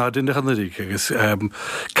rudaí ná duine chanarí agus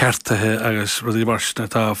ceartathe agus rudí marsna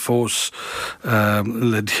tá fós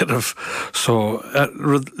le déanamh so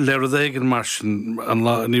le rud éigen marsin an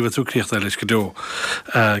níomh túcríocht leis go dó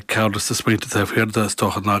cádas a smaointe a bhéirda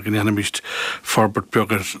stocha ná gan anamist forbert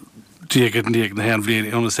beagar díagad níag na hen bblion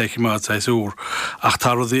ionna séici máid sais úr ach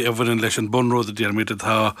tá rudaí a bhfuin leis an bunróda díarmid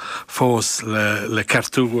tá fós le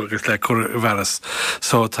ceartú agus le chur bheras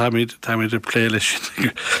so táimid plé leis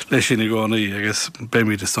sin i gánaí agus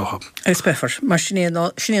béimiid is socha. Is befar, mar sinné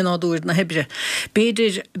nádúir na hebre.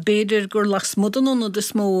 Béidir gur lachs mudanúna de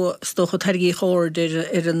smó stocha targaí chóir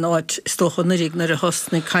ar an náid stocha narig nar a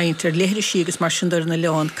hosna caiintear léhir sí agus mar sin dar na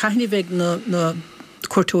leán. Caithní bheith na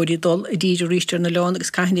cuairtóirí dul I díidir ríiste na leán agus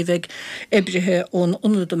caithní bheith ebrithe ón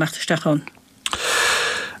unad meachtasteachán.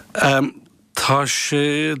 Tá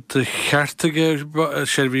sé de cheartaige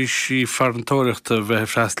seirbhísí farntóireachta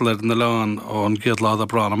bheith freistal ar na leán ón giad lád a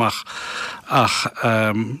brán amach ach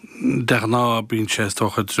de ná bín sé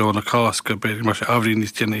tócha Jóna Cásca beidir mar sé ahrí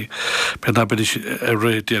níos déanaí be na beidir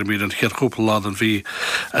réidir míad an chéad cúpla lád an bhí.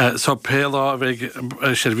 So péla bheith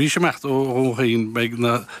seirbhísemecht ó haon beag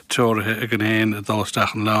na teoirithe ag an héin a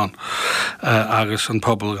dalasteach an leán agus an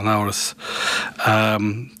pobl an áras.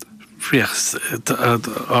 Fiechs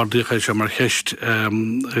ardícha sé mar cheist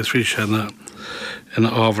is rí sé in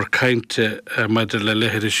ábhar cainte meidir le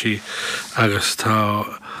lehéidir sí agus tá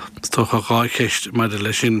tócha gáceist meidir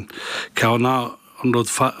lei sin ceanná an rud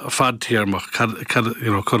fadtíarmach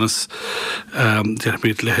chunas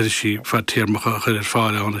míid lehéirí fadtíarmach a chuir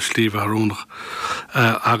fáile an slíomh arúnach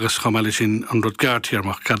agus chaáile sin an rud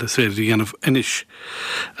gartíarmach cad is féidir dhéanamh inis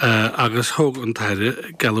agus thug an taire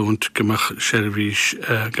galúnt gomach sérvís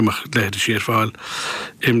gomach lehéirí ar fáil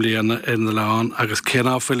imlíana in na lán agus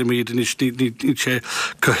céná fuile míad inis ní sé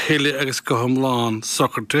go héile agus go thomláán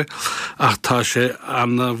socrte ach tá sé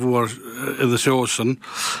anna bhór i the seosan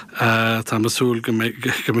tá masúil go méid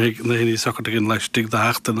na héí socrte gin leis stig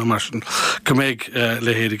daachta na mar go méid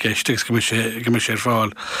lehéidir géistegus go sé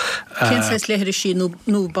fáil. Cén sé lehéidir sí nó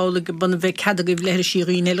bála go buna bheith cad go bh lehéidir sí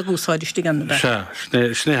riile úsáidirtí gan be.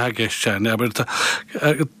 Sné ha géiste aber te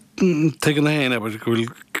na héin aber gohfuil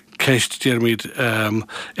ceist díarmid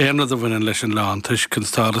éarnad a bhain leis an lán tuis chun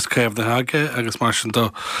stádas céimh na haige agus mar sin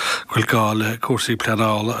do bhfuil gála cuasaí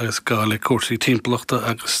pleanála agus gála cuasaí timplachta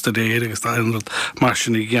agus stadéir agus éarnad mar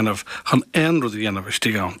sin i ghéanamh chun éarnad i ghéanamh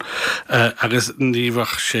istí gán agus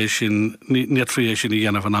níomhach sé sin níadfrié sin i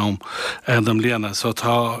ghéanamh an nám dom líana so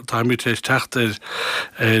tá mutéis techt ar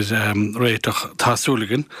réiteach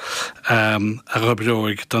tásúlagan a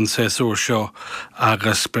rabróig don séúir seo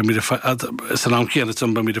agus be mí san am chéanana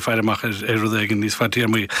tum be mí fearach rud éigen níos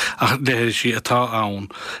fatíarmí ach léir sí atá ann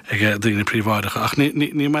ag daoine príomháidecha ach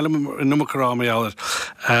ní meile numrá méáir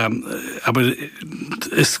aber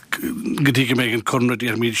is gotí go méid an chunrad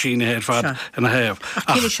ar míad sína ar fad ina héamh.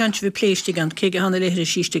 Ach céile seant bhí pléiste gan cé go hána léir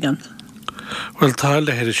síiste gan. Well tá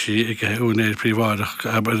lehéidir sí ag únéir príomháideach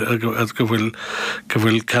go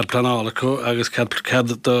bhfuil cad planála có agus cad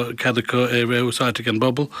có é bheith úsáide an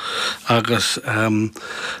bobbal agus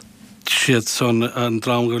siad son an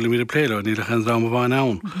drám go mí pléile ní le an drám bháin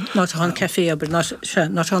ann. Ná an café aber ná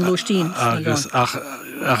an lústín.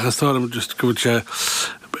 Agus tám just go se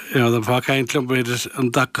an bhá eintlum beidir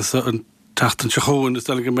an dachas an tatan se choin is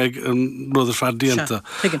go méid an broder fadíanta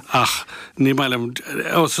ach ní meile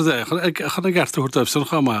chuna gceartta chuirtaibh san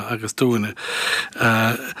chama agus túine.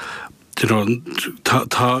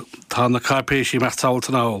 Tá na carpéisi mecht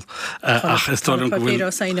sáilta náil ach is tá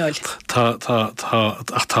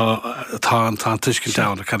tá tuiscin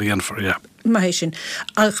dána chu dhéanfar. Mai sin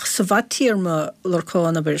ach sa bhatíarma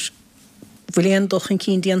lorcána bir bhfuil dochan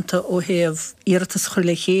cín dianta ó héamh iartas chuir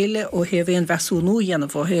le chéile ó héamh éon bheasú nó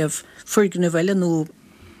dhéanamh ó héamh fuirgna bhile nó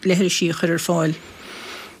léir sí chuir ar fáil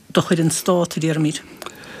do chuir an stáit a dhéarmid.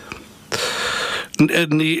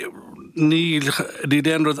 Ní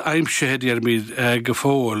déanrad aimimse ar míid go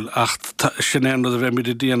fóil ach sin éanrad a bheith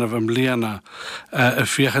míid a déanamh am léana a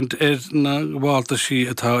fiochant na bháilta sí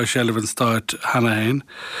atá a seileh an stáit hena hain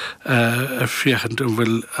a fiochant an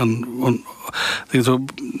bhfuil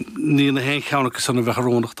ní na hén cheannachas sanna bheith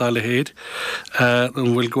rónach dá le héad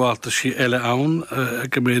an bhfuil gháilta sí eile ann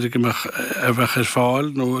go méad goach a bheith ar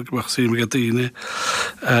fáil nó goach sí go daine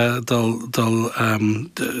dal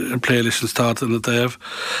pléile an stát in na déobh.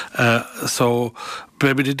 So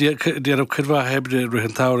bebi díanam chudhá hebre ru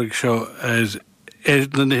an táraigh seo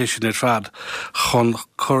na nééis sin ar fad chun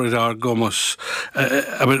choridár gomas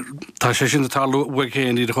tá sé sin atá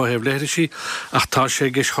bhcéin í chohéibh léidir sí ach tá sé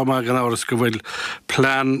gis chomá gan áras go bhfuil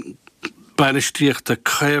plán banistíochta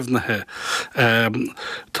chéimhnathe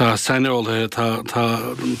tá saineolathe tá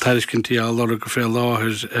tairiscintí ála go fé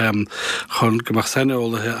láthir chun gomach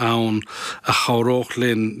saineolathe ann a cháróch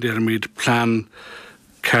linn díarmid plán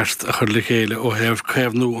ceart a chur le chéile ó hebh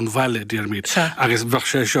chéimhnú an bhaile díarmid agus bheh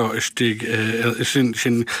sé seo istí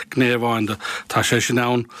sin gnéomháinde tá sé sin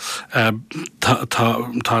ann tá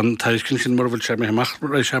taiscinn sin mar bhfuil sé méach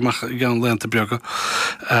séach gan lenta beaga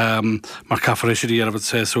mar cafaréis sé dhéanamh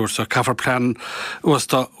séúir so cafar plán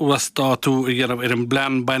uastáú i dhéanamh ar an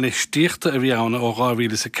blean banistíochta a bhí anna ó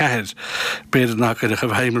 2004 beidir nach a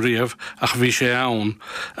bhhéimríomh ach bhí sé ann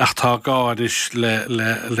ach tá gáis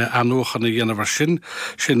le anúchan i dhéanamh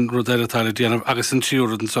sin rudéile táile déanamh agus an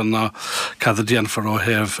tíúran san ná cad a déanfar ó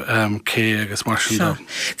hebh cé agus mar sin dá.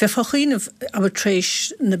 Bheith fáchéanamh aber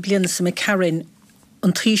tréis na bliana sa me Carin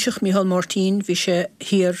an tríiseach Micheál Martin bhí sé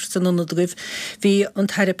hir san anadagah hí an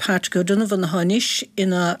taire páirt go duna bhan na hanis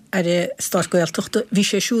ina ar startgóilteachta bhí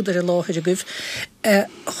sé siúdar a láthir a goibh.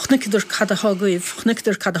 Chnicidir cadathá goibh,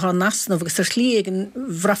 chnicidir cadathá nasna agus ar slígan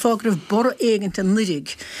bhraágrah bor éigent an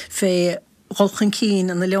nurig fé Rolchan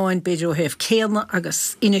cín an na leáin beidir ó hebh céanna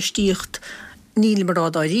agus inistíocht níl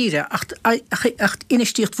marrád á ríre ach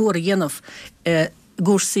inistíocht mhór a dhéanamh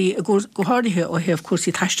go háirithe ó hebh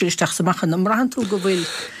cuasaí taisteiristeach sa machchan am rahanú go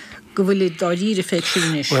bhfuil dá ríre féic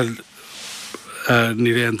sinis. Well,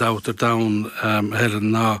 ní réon dátar dam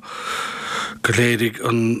hean ná go léirigh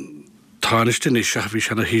an táiste ní se bhí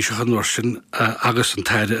sena híiseach an sin agus an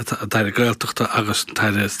taide gailteachta agus an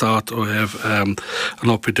taide stát ó heh an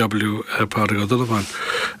OPW páda go Dulman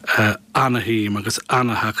anna híim agus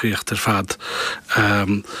anna haíocht fad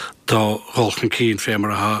dá rolchan cín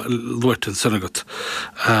fémar a luirtin sunnagat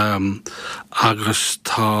agus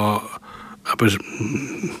tá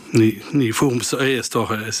ní fums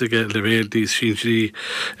étócha is ige levéil dí sin sí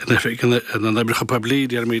an ebricha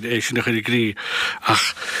pablíd ar míid éisiach chuir grí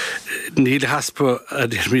ach níle haspa a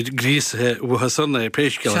dir míid gríthe bhtha sanna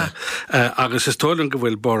péisceile agus is tólam go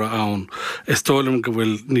bhfuil bara ann is tólam go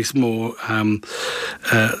bhfuil níos mó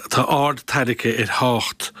tá ád taidice ar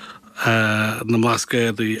hácht na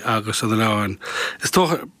máscéadaí agus an leáin. Is tó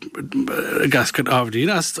gascad ábhdín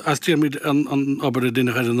as tíar míid an obair a duine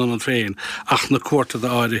chuir an féin ach na cuarta a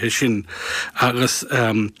áirithe sin agus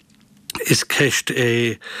is ceist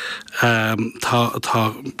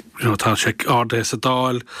tá sé áda sa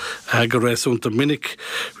dáil go réúnta minic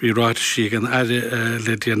hí ráite si an aire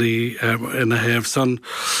le déanaí ina héamh san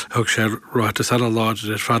thug sé ráite san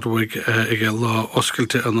láidir ar fadhaig ige lá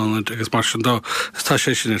oscailte an agus mar sin dá tá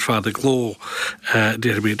sé sin ar fad a gló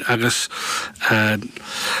déirmid agus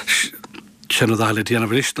sinna dáile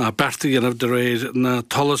déanamh rísna a berta dhéanamh de réad na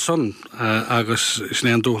tola son agus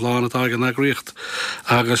snéan dúchláán atá an agriocht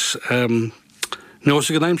agus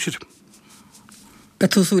nósa an aimsir.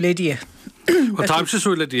 Betúsúlédí. Táim sé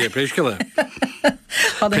súla dí péisceile.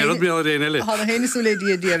 Péad bí a réon eile. Hána héna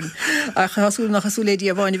súlédí dían a hasú nach súlédí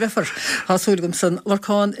a bháinna bhefar hasúlagum san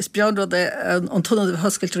Lorcáin is beanrad an tunna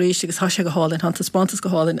hoscailtaréis agus hasise go hálinn hananta spántas go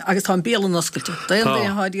hálinn agus tá bélan oscailte. Daon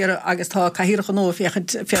háidíar agus tá caíirecha nó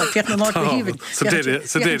fiachna ná híhann.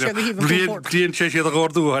 Blíonn sé siad a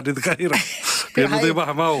gáardú a dí caíire. Bíad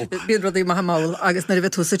má máil. Bíad í má máil agus na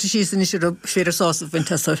bheitú sa sísan is féidir sása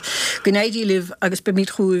vintasar. Gnéidí libh agus be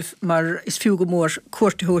míid chuúh mar is fiú go mór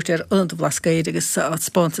cuairtaúirtear an bhlascaid agus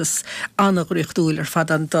spántas annachríochtúil ar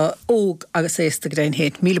fadan da óg agus ésta grein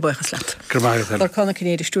héit míle buchas leat. Dar canna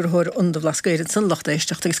cinnéidir stúrthir an bhlascaid an sanlacht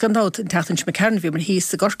éisteach agus gandát an tetann me cearn bhí mar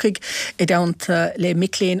híos a gorcaig I dánta le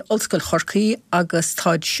micléin olscoil chorcaí agus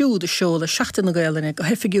táid siúd a seola seachtain na gaalanna go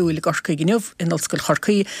hefigiúil le gorcaig inniuh in olscoil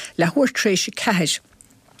chorcaí le thuirtrééis ceis.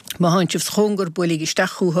 Má haintih chóngur bulig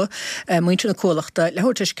isteachútha muinte na cólachta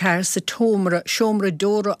lehuirteis ceir sa tómra seomra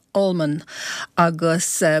Dóra Allman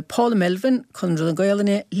agus Paul Melvin chun an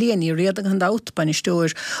gaalanna léanaí réadag an dát bain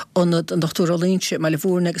istóir anad an dochtúr Lynse me le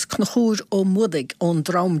bhórna agus cnachúr ó mudig ón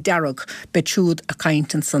drám dearag betúd a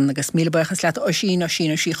caiintan san agus míle buchas leat ó sína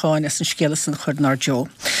síáin as an scéile san chudnar Jo.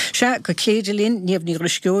 Se go cléidirlín níomhní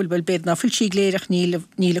risceúil bfuil bed na fuiltí gléireach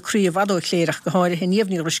níle críomh vadó cléireach go háir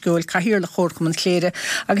níomhní risceúil caithíir le chóircum an cléire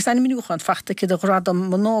agus ein minúchan fachta cid a gradam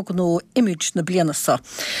monógnó image na blianasa.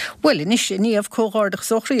 Well, inis níomh cógáardach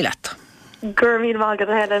sochrílet. Gurmín mágad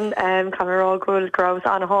a helen cameragul graus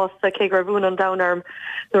an hosta ke grabún an downarm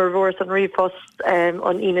nor vors an ripost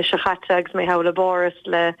an ine se chattegs mé hawle boris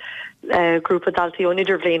le grúpa dalti on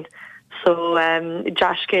idirblin. So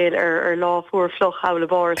jaskeel lá fuór floch hawle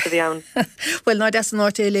boris a bhíann. Well, ná des an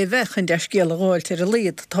áte le bheith an deiscéal a gáil tir a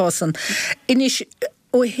líad tásan. Inis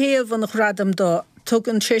ó héamh an radam dá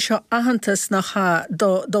tugann sé seo ahantas nach cha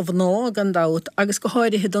do bhná an dát agus go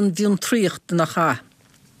háirithe don bhíon tríocht nach cha.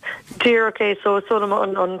 Dear, okay, so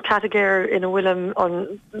on category in a Willem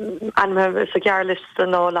on anime sa gearlist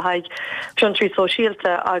an all a haig country so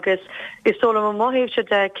shielta agus is solom mohib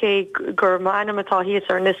de ke gur anime tá hies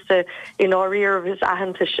ar niste in our rear of his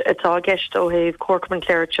ahantish atá gest ó heh Corkman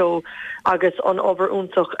Clare Cho agus on over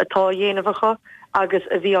untoch atá yénavacha agus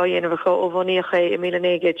a vi yénavacha ó voníche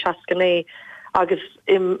Emilenége chascané agus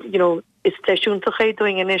is teisiúntaché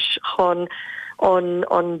doing inis chun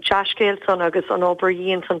on jaskeel son agus an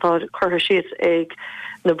oberíon san tá chuthisiad ag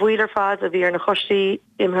na builer fad a bhí ar na chosí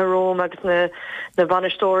imheróm agus na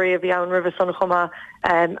banistóí a bhí an rih san chuma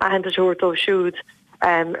ahantaúirt ó siúd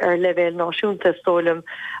ar levéil náisiúnta stólam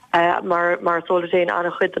mar solatéin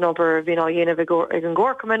anna chud an obair bhí á dhéanamh ag an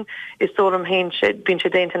Gorcaman is stólam bhín sé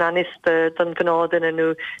dénta an ispe don gnádan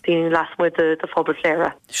anú daoine lasmuid de fphobal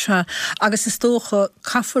léire. Se agus is tócha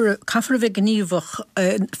caafar bheith gníomhach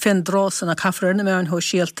féin drásan a caafar na meán ho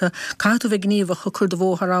síalta catú bheith gníomhach chu chur do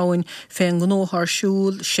bhóthráin féin gnóthar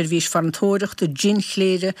siúil, sirvís farantóireachta, gin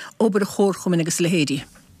chléire, obair chórchumin agus lehéirí.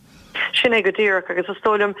 sinna go dtíach agus a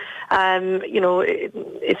stólam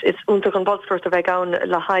is úntaach an bodstort a bheith gan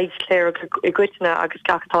le haid léir i gcuitena agus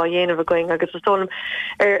gachatá dhéanamh a going agus a stólam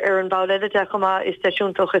ar an báile de chuma is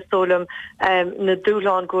deisiúntaach is stólam na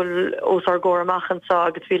dúláán gúil os ar ggóir amachchansa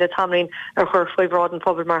agus bhíle tamlín ar chur foiimhrád an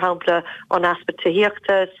pobl mar hampla an aspa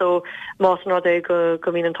tííochta so más ná é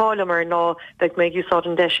go mín an tála mar ná beag méid úsá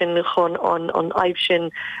an deisisin chun an aibh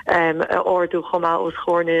sin orú chumá os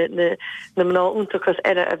chóirne na mná úntachas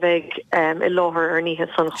eile a bheith i láthair ar níthe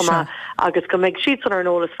san chumá agus go méid siad san ar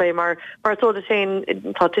nólas fé mar tóda sé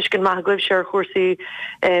tá tuiscin maith goibh sé ar chósaí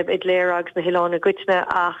id léir agus na hiáánna guitne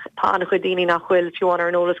ach tá anna chu daoine nach chfuil fiúán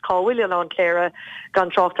ar nólas cáhfuil an cléire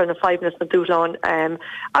gan trachtar na feibnas na dúláán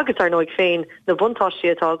agus ar nóid féin na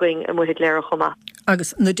buntáistí atá going a muid léir chumá.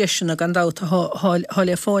 Agus na deisina gan dáta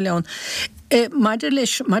háile fáileán. Maidir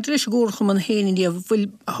leis gcóirchum an héanaine díobh bhfuil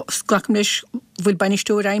sclacham leis bhfuil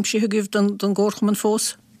bainisteúir aimsí thugibh don gcóirchum an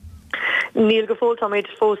fós? Níl go fóil tá méid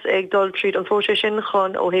fós ag dul tríd an fóise sin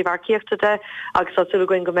chun ó héh cíachtaide agus tá tú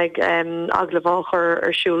going go méid aglaháchar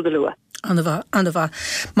ar siúil go lua. Anna bha.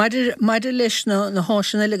 Maidir leis na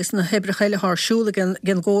háisina agus na hebrechaile thsúla gan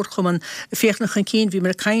gcóirchum an féchnach an cín bhí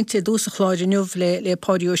mar cainte dúsa chláidir neamh le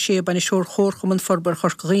pádiú sé bainisteúir chórchum an forbar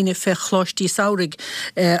chorcaíine fe chláistí saoraigh.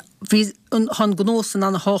 Bhí han gnósan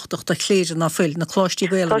anna háchtach a chléidir na fuil na chláistí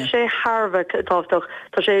gailne. Tá sé Harbh táftach.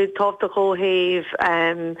 Tá sé táftach ó héh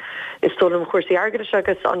is tólam chuirsaí airgad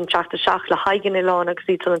agus an teachta seach le haigen i lán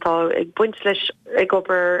agusítantá ag buint leis ag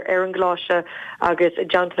obair ar an gláise agus i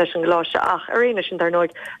deanta leis an gláise ach aréine sin dar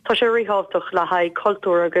nóid. Tá sé riáftach le haid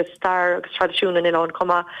cultúr agus star agus tradiisiúna i lán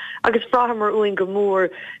comma agus brahamar uin go mór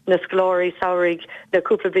na scoláirí saoraigh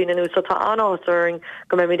leúpla bliana nó so tá anáing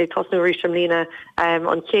go mé ag tosnú ríisiom lína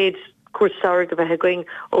an céad cuasair go bheith going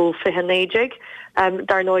ó fihannéideig.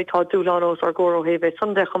 Dar nóid tá dúlánós ar ggóir ó héh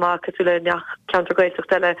sundé chumá catúla neach ceantar gaiisteach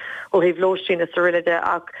deile ó héh lóistína sa riide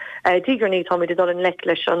ach dígarní tá míid dul an le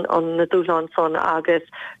leis an na dúlán son agus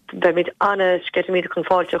be míid anna sce míad chun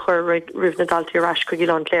fáilte chur rih na daltaí ras go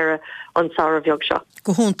gíán léire an saoir bheog seo.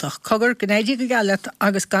 Go húntaach, cogur gnéidí go galet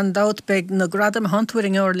agus gan dát beag na gradam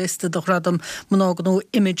handfuing ar liste do gradam mná nó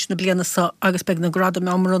image na bliana sa agus beag na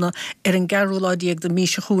gradam amrunna ar an garúláidíag de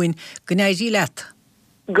míise chuin gnéidí leit.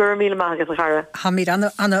 Gur míle mágus a chara. Ha mír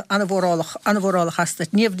anna bhórálach hassta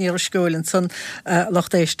níomhníar scoilinn san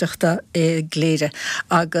lochtéisteachta gléire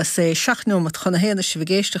agus seachnúmat chuna héana si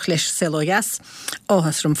bhgéisteach leis selóheas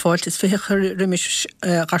áhas rum fáiltis fi rimis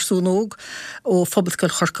garsúnóg ó fphobal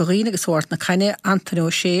chorcaíine agus bhhart na chaine Anthony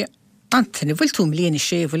sé Anthony bhfuil tú mlíana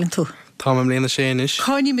sé bhfuiln tú. Tá mlíana sé is.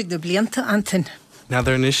 Cáinní mig na blianta Anthony.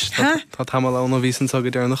 Neidirnis tá tamil an vísan so go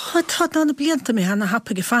dénach. Tá anna blianta mé hena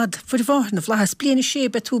hapa go fad fu bhna bhlahas bliana sé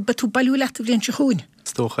betú bailú leta bblion se chuin.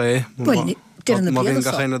 Stocha é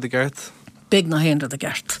gachéine de gert? Beg na héanra a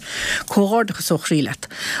gert. Cóádacha so chrílet.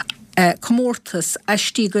 Comórtas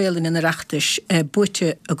eistí gailin in reachtas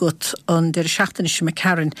buite a gut an der seachtainna sem me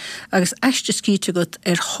Karen agus eiste scíte gut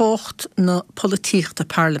hácht na politíochta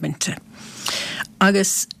parlamente.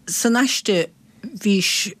 Agus san eiste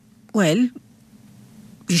vís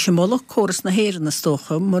Bhí sé mollach córas na héan na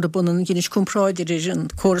stocha mar a bunan gginnis cúmpráidir an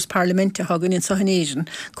córas parlamente hagan in sahanéisin,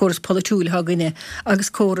 córas politúil haganine agus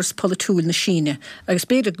córas politúil na síne. Agus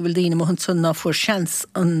beidir go bhfuil daoine mohan san ná fuair seans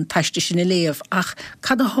an taiste sin i léamh ach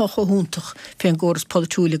cad a hácha húntaach fé an córas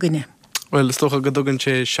politúil aganine. Well, is stocha go dogann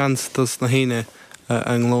sé seans tas na héine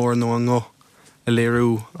an glóir nó an ngó a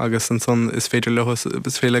léirú agus an son is féidir lechas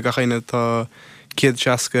is féile gachéine tá céad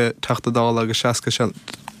seaca tachtadá agus seaca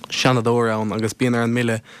Shanadóir ann agus bíon ar an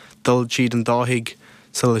mille dul siad an dáhiig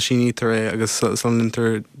sal sínítar é agus san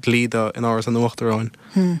intar glída in áras an uachtarráin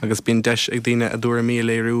agus bíon deis ag dtíine a dúra mí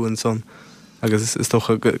léirú an son agus is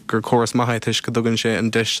tócha gur choras maithaitis go dogann sé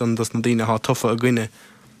an deis san das na dtíine há tofa a gcuine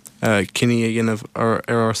cinní a dhéanamh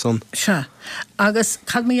ar son. Se. Agus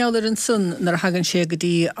cad méáidir an son nar hagann sé go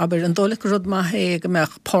dtí aber an dóla rud maithé go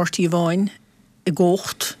meach pártaí bháin i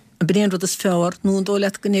ggócht a bréon rud is fearr nó an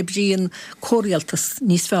dóla go nebríon córialtas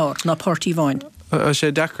níos fearr ná pártaí bháin.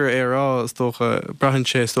 sé dechar rá tócha brahann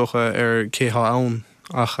sé tócha ar céth ann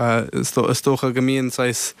ach is tócha go mííon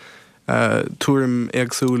sais túrim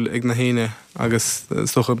agsúil ag na héine agus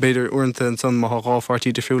tócha beidir uanta an san má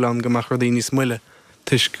ráfartí de friúlan gomach rodí níos muile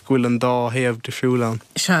tuis gohfuil an dá héamh de friúlan.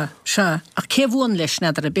 Se ach cé bhhain leis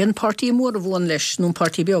neidir a bíon pártaí mór a bhhain leis nó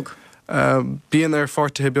pártaí beag. Bíon ar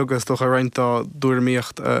fortathe beaggus tócha reinta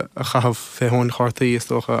dúirmíocht a chahabh féhón chartaí is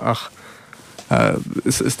tócha ach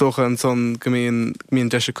is tócha an son gomíon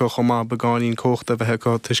deise go chomá begáín cóchta bheitthe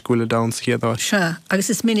go tuiscúile dams chéadá. Se agus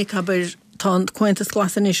is minic aber tá cuentas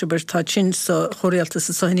glasan is aber tá sin sa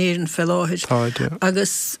choréaltas sa sanéirin fel láthir.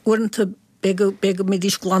 Agus uanta bega mé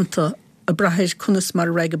dís glanta a brathir chunas mar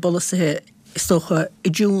raige bolasathe stocha I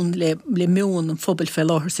dún le miún an fphobal fé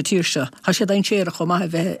láthir sa tíirse. Tá sé daon séire chu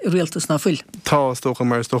maithe bheith rialtas ná fuil. Tá stocha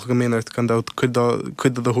mar stocha go méart gan dat cuid a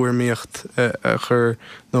thuirmíocht chur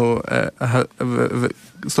nó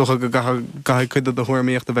stocha go gaith cuid a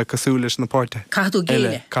thuirmíocht a bheith cosúlis na páirte. Cathú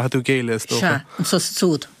géile. Cathú géile stocha. An so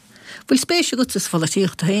súd. Bhfuil spéise go is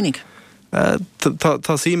folatíocht a hénig.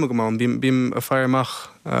 Tá síime go man bím a fearmach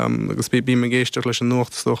agus bí me géisteach leis an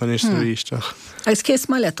nócht stocha is ríisteach. Agus cés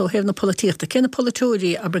mai le ó hebh na politíochta, cé na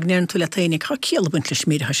politóí a brignéirn tú le tainnig chu céalbuint le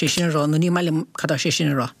smíide sé sin rá, ní meile cadá sé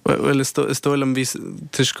sin rá. Well is dólam ví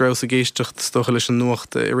tuisgrás a géisteach stocha leis an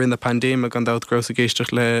nócht I rinne pandéma gan dat grás a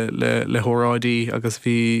géisteach le hóráidí agus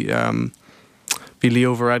bhí Bhí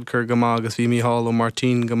Leo Varadkar gama agus bhí Mícheál ó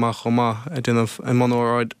Martin gama chomá a dunneh an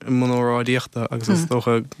monóráidíochta agus is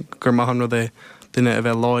tócha gur maithan rud é duine a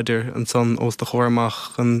bheith láidir an son os de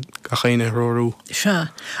chóirmach an a chéine róú. Se.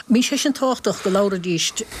 Mí sé sin táchtach go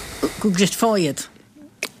láradíist go gist fáiad.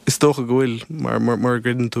 Is tócha gohfuil mar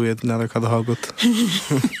gridan tú iad neidir cad a hágat.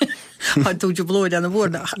 Tá túidir blóid an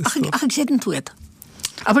bhórna. Ach séan tú iad.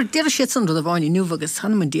 Aber déir sé san a bháinní nuh agus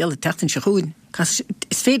hanman déal tetain se chuún.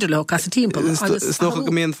 Is féidir le cas a timppel. Is tócha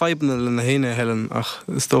go míon febanna le na héine helen ach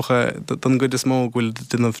is tócha don go is mó bhfuil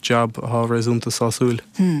dunneh job a réúnta sásúil.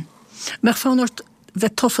 Meach fánart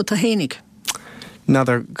bheith tofa a hénig.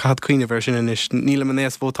 Nadidir cad cuioine ver sin is níle man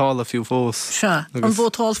néas bhótála fiú fós. Se an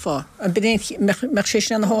bhótáil fá an me sé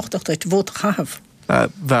sin an háachtacht id bhót chahabh.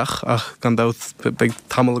 Bheach ach gan dat beag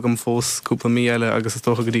tamil gom fós cúpla mí eile agus is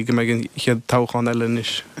tócha go dtí go méid chiad táchan eile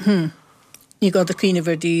is. Ní gá a cuioine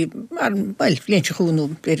bhar well léon se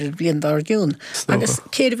chuúnú beidir blion dar giún. Agus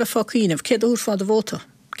céir bheith fá cuioineh, céad úr fád a bhóta.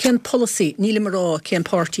 Cén policy níle marrá cén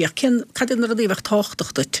páirtíach, cén cadin ar a bheith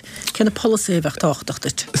táchtachtait, cén a policy bheith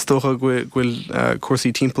táchtachtait. Is tócha bhfuil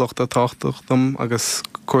cuasaí timpplacht a táchtachtam agus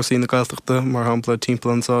cuasaí na gailteachta mar hampla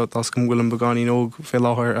timpplaán sa das go bhfuil an beganí óg fé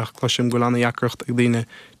láthir ach cluisim bhfuil anna dheacracht ag dtíine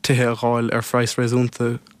tuthe a gháil ar freis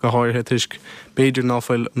réúnta go háirthe tuisc beidir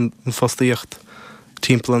náfuil an fostaíocht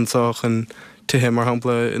timpplaán sa an tuthe mar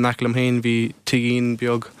hampla in eiclam héin bhí tuigín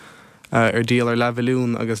beag ar díal ar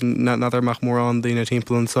levelún agus nadarmach mór an daine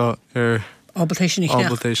timpplaán sa ar Obaltation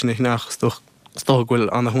ich nach stoch bhfuil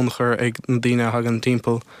anna húnachar ag na daine hagan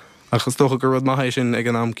timppel agus stocha gur rud maithe sin ag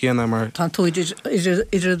an am céanna mar Tá túidir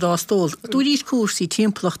idir dá stóil. Dúiríos cuasaí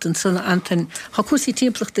timpplacht an sanna antain, Tá cuasaí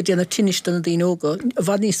timpplacht a déanana tiniste na daine óga,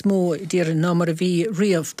 bhd níos mó díar an námar a bhí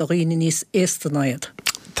riamh do riine níos éstanaiad.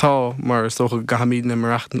 Tá mar stocha gahamídna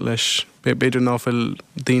marachtan leis beidir náfuil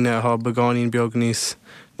daine a begáín beag níos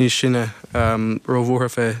sinne rohór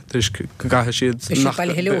fé gathe siad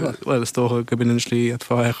well tócha go bin slí a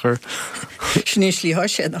fáchar. Sinné slí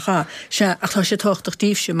sé nach se atá sé táchtach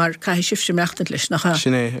díobse mar cai sif sem meachtan leis nach.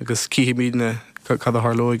 Sinné agus cíhíne cad a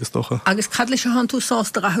Harló agus tócha. Agus cad leis a han tú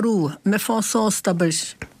sásta a hrú, me fá sásta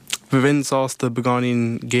bers. Bhín sásta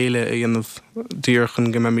begáín géile a dhéanamh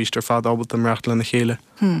díorchan go me míistar fad ábal am recht le na chéile.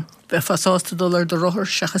 Be fá sásta dólar do rothir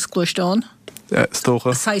sechas clúisteán?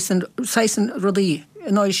 Stócha. 16 rudaí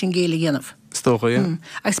in áir sin géala dhéanamh. Stócha, ja.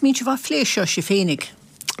 Agus mín se bh fléisio sé fénig.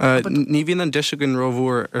 Ní bhíon an deisegin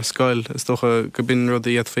róhór ar scoil stocha go bin rud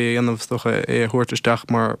iad fé dhéanamh stocha é thuirteisteach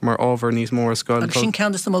mar ábhar níos mór scoil. Agus sin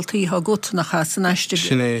ceantas na maltaí ha gut nach cha san eiste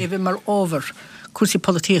é bhí mar ábhar cuasaí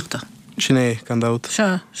politíochta. Sinné gan dat.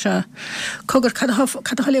 Se. Cogur cad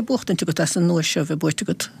le buchtain tu go an nuair seo bheith buirte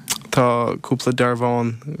go. Tá cúpla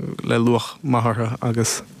dearbháin le luach maithartha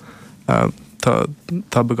agus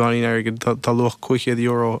tá begáín airgid tá luach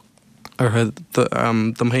 €5 ar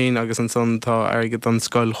dom héin agus an son tá airgid an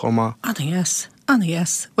scoil chomá. Anna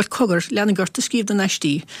yes. Well cogur leanna gurt a scíb den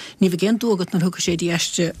eistí, ní bh géan dógad na thuga sé dí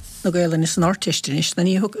eiste na gailen is an artistin is na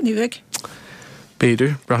ní bheith?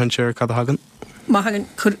 Beidir, brahan sér cad a hagan. Má hagan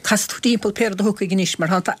castú dímpel péir a thuca gníis mar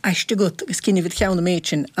hananta eiste gut agus cinine bhid cheanna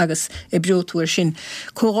méidsin agus é breúir sin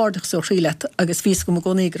cóárdach so riile agus vís go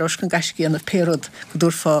gonígrás gan gaiscí an péad go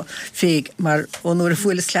dúrfá féig mar ó nuair a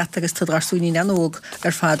bhfuil sleat agus tá arsúní anóg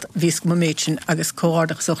ar fad vís go méidsin agus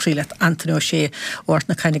cóárdach so riile Antonio sé ort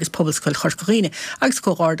na caiine agus poblscoil chorcoíine agus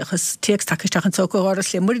cóárdachas teex takeisteach an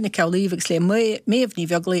cóáras le muirna cealaí agus le méomh ní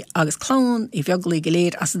bheaglaí agus clán í bheaglaí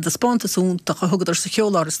goléir as de spántaún a thugadidir sa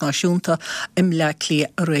cheolaras náisiúnta le clé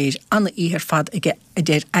a réir anna íhar fad ige a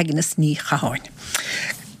déir agnas ní chaáin.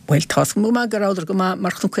 Well tá go má goráidir go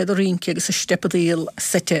marchnú chuidir rionci agus a stepadíal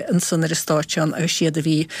sete an san ar státeán agus siad a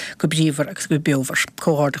bhí go bríomhar agus go beomhar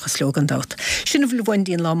cóárdachas legan dat. Sinna bhfuil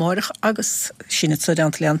bhaindíon lámáireach agus sinna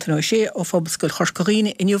tudananta leantain ó sé ó Bobbascoil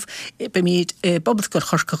Chorscoghine inniuh be míad Bobbascoil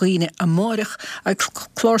Chorscoghine a máireach ag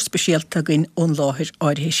chlár speisialta gin ón láthir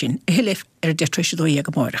áirithé sin. Hilif deitréisi dó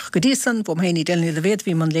ag máireach. Go dtí san bhm héanaí déilní a bhéad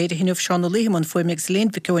bhí man léidir hinmh seán ó líman foiimeh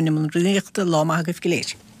léon bhicóinine man riíochta láma agah go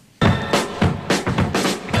léir.